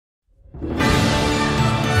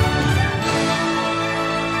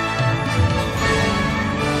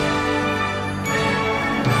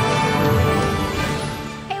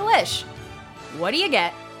What do you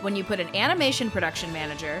get when you put an animation production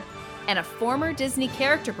manager and a former Disney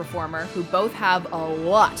character performer who both have a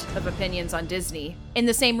lot of opinions on Disney in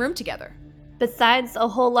the same room together? Besides a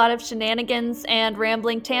whole lot of shenanigans and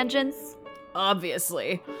rambling tangents?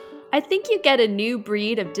 Obviously. I think you get a new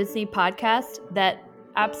breed of Disney podcast that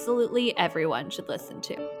absolutely everyone should listen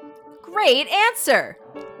to. Great answer!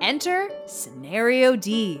 Enter Scenario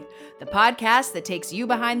D, the podcast that takes you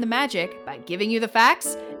behind the magic by giving you the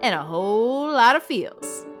facts and a whole lot of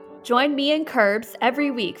feels. Join me and Curbs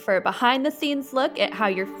every week for a behind-the-scenes look at how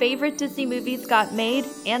your favorite Disney movies got made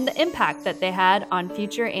and the impact that they had on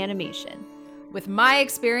future animation. With my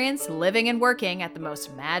experience living and working at the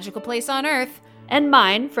most magical place on Earth, and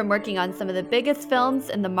mine from working on some of the biggest films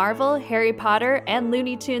in the Marvel, Harry Potter, and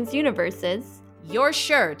Looney Tunes universes, you're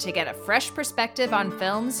sure to get a fresh perspective on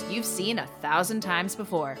films you've seen 1,000 times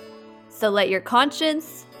before. So let your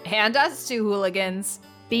conscience, and us two hooligans,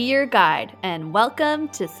 be your guide, and welcome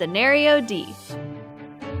to Scenario D.